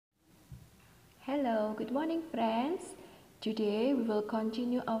Hello, good morning friends. Today we will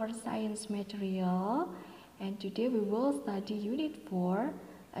continue our science material and today we will study unit 4,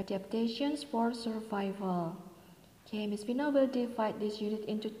 adaptations for survival. Okay, Miss Vina will divide this unit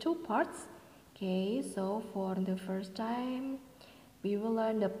into two parts. Okay, so for the first time we will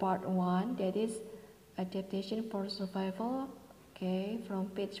learn the part 1, that is adaptation for survival. Okay, from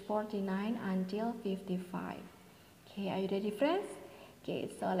page 49 until 55. Okay, are you ready friends?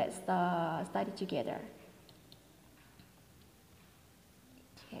 Okay, so let's study together.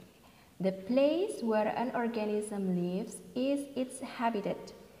 Okay. The place where an organism lives is its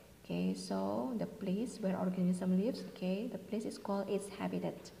habitat. Okay, so the place where organism lives, okay, the place is called its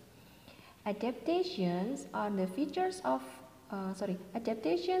habitat. Adaptations are the features of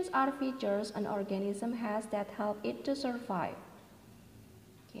adaptations are features an organism has that help it to survive.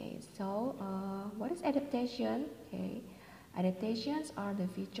 Okay, so what is adaptation? Okay, adaptations are the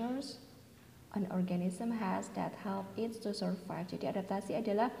features an organism has that help it to survive. Jadi adaptasi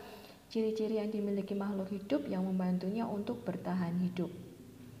adalah ciri-ciri yang dimiliki makhluk hidup yang membantunya untuk bertahan hidup.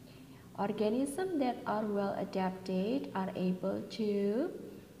 Organisms that are well adapted are able to,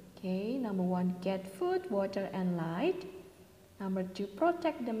 okay, number 1, get food, water, and light. Number 2,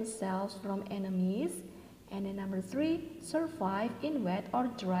 protect themselves from enemies. And then number 3, survive in wet or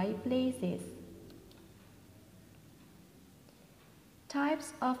dry places.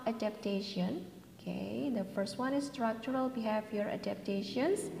 Types of adaptation. Okay, the first one is structural behavior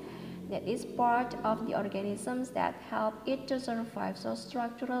adaptations. That is part of the organisms that help it to survive. So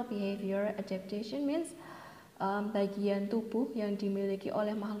structural behavior adaptation means bagian tubuh yang dimiliki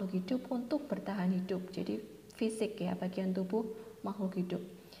oleh makhluk hidup untuk bertahan hidup. Jadi fisik ya, bagian tubuh makhluk hidup.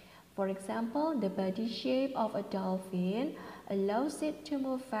 For example, the body shape of a dolphin allows it to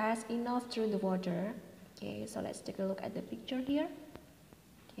move fast enough through the water. Okay, so let's take a look at the picture here.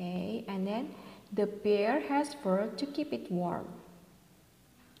 Okay, and then the bear has fur to keep it warm.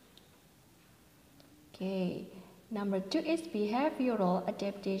 Okay, number 2 is behavioral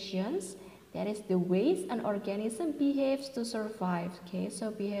adaptations. That is the ways an organism behaves to survive. Okay,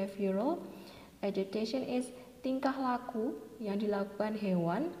 so behavioral adaptation is tingkah laku yang dilakukan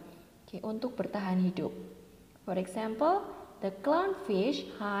hewan, okay, untuk bertahan hidup. For example, the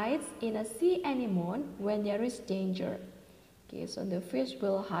clownfish hides in a sea anemone when there is danger. Okay, so the fish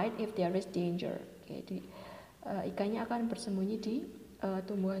will hide if there is danger. Okay, ikannya akan bersembunyi di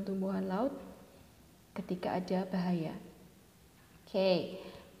tumbuhan-tumbuhan laut ketika ada bahaya. Okay,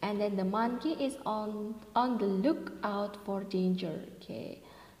 and then the monkey is on the lookout for danger. Okay,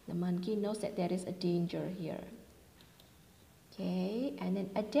 the monkey knows that there is a danger here. Okay, and then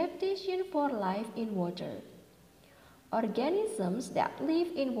adaptation for life in water. Organisms that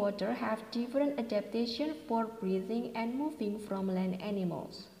live in water have different adaptation for breathing and moving from land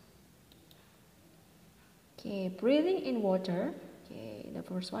animals. Okay, breathing in water. Okay, the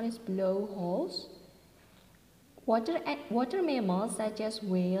first one is blowholes. Water mammals such as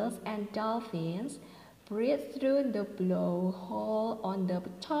whales and dolphins breathe through the blowhole on the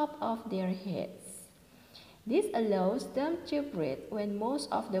top of their heads. This allows them to breathe when most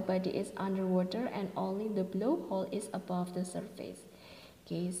of the body is underwater and only the blowhole is above the surface.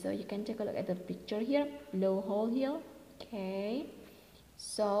 Okay, so you can take a look at the picture here, blowhole here. Okay,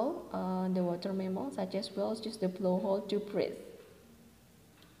 so the water mammals such as whales use the blowhole to breathe.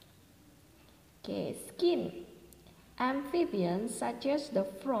 Okay, skin. Amphibians such as the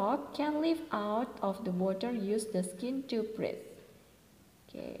frog can live out of the water, use the skin to breathe.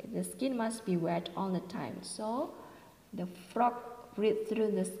 Okay, the skin must be wet all the time, so the frog breathes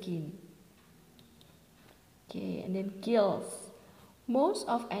through the skin. Okay, and then gills. Most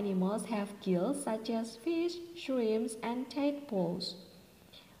of animals have gills such as fish, shrimps, and tadpoles.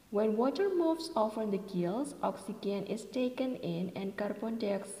 When water moves over the gills, oxygen is taken in and carbon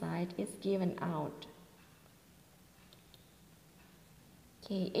dioxide is given out.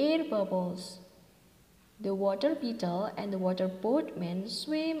 Okay, air bubbles. The water beetle and the water boatman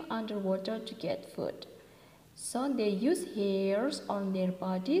swim underwater to get food. So they use hairs on their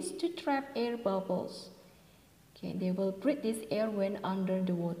bodies to trap air bubbles. Okay, they will breathe this air when under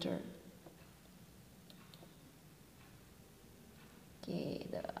the water. Okay,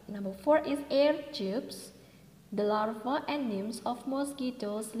 number 4 is air tubes. The larvae and nymphs of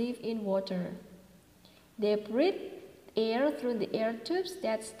mosquitoes live in water. They breathe air through the air tubes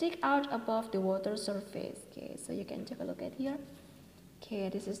that stick out above the water surface. Okay, so you can take a look at here. Okay,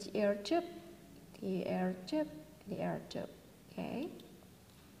 this is the air tube, the air tube, the air tube. Okay.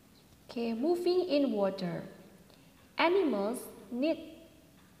 Okay, moving in water. Animals need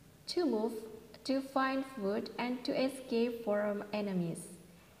to move to find food and to escape from enemies.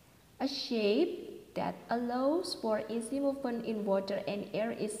 A shape that allows for easy movement in water and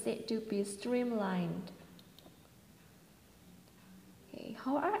air is said to be streamlined. Okay,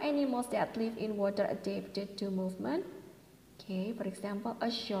 how are animals that live in water adapted to movement? Okay, for example,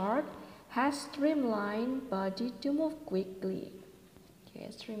 a shark has streamlined body to move quickly. Okay,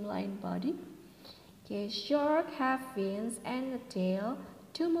 streamlined body. Okay, sharks have fins and a tail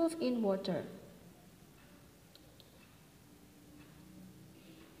to move in water.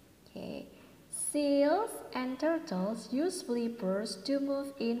 Okay, seals and turtles use flippers to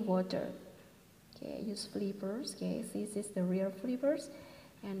move in water. Okay, use flippers. Okay, this is the rear flippers,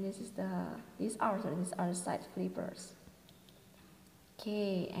 and these are side flippers.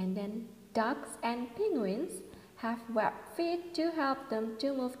 Okay, and then ducks and penguins have web feet to help them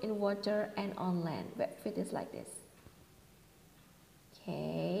to move in water and on land. Web feet is like this.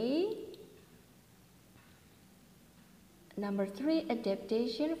 Okay. Number 3,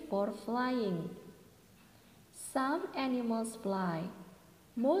 adaptation for flying. Some animals fly.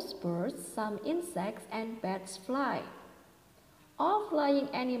 Most birds, some insects, and bats fly. All flying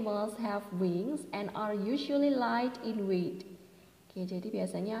animals have wings and are usually light in weight. Oke, jadi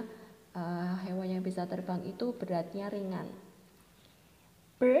biasanya hewan yang bisa terbang itu beratnya ringan.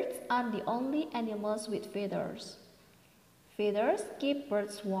 Birds are the only animals with feathers. Feathers keep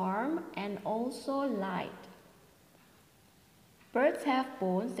birds warm and also light. Birds have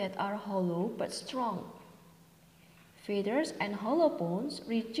bones that are hollow but strong. Feathers and hollow bones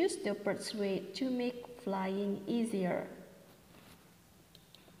reduce the bird's weight to make flying easier.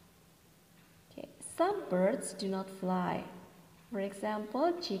 Okay. Some birds do not fly. For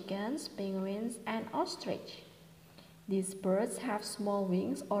example, chickens, penguins, and ostrich. These birds have small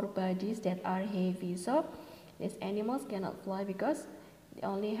wings or bodies that are heavy. So, these animals cannot fly because they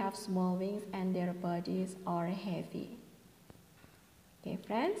only have small wings and their bodies are heavy. Okay,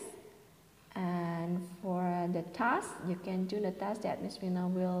 friends. And for the task, you can do the task that Miss Vina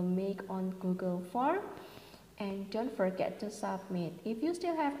will make on Google Form. And don't forget to submit. If you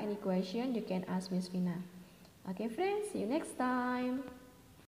still have any question, you can ask Miss Vina. Okay, friends, see you next time.